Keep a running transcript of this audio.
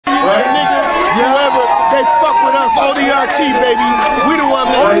O.D.R.T, baby. We the one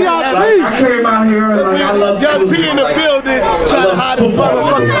that O.D.R.T. I came out here and like, I love Young P in the building, trying to hide this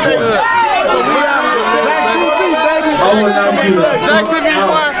motherfucking thing. So we out here. Black TV, baby. I would not be Black TV,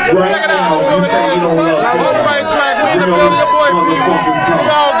 check it out. On the right track, we in the building, your boy P. We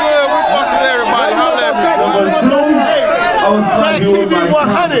all good. We fucking everybody. Holla at me. Black TV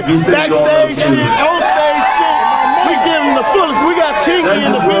 100. Backstage shit, on stage shit. We give him the fullest. We got Chingy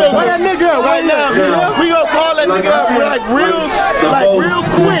in the building. Where that nigga at right now? We gonna call that nigga up like real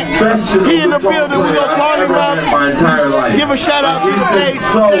quick. He in the building. We gonna call him up. Give a shout out to the page.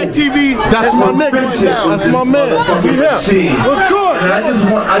 Black TV. That's my nigga. That's my man. What's good? And I just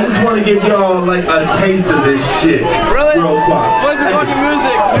want to give y'all like a taste of this shit. Really? Real quick. What's the fucking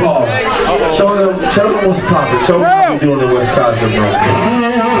music? Show them what's poppin'. Show them what we doing in Wisconsin, bro.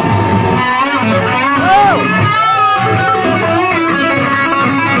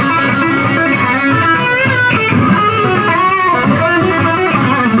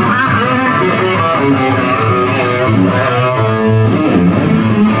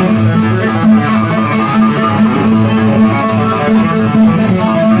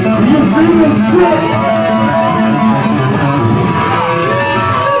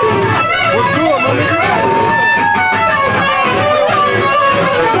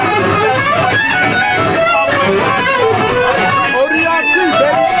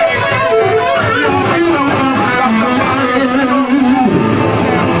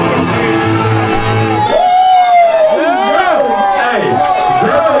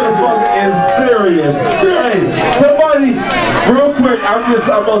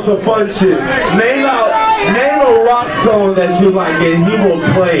 I'm on some fun shit. Name a rock song that you like and he will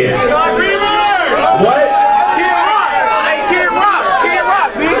play it. What? Kid Rock,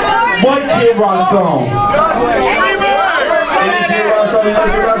 B. What Kid Rock song? Any Kid Rock song? You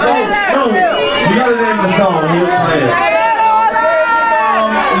like Kid Rock song? No, you gotta name the song. He'll play it.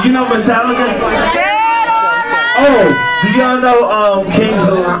 You know Metallica? Oh, do y'all know King's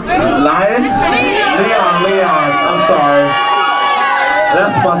Lion? Leon, I'm sorry.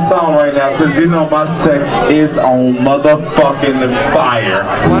 That's my song right now, cause you know my sex is on motherfucking fire.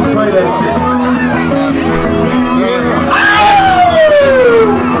 Play that shit.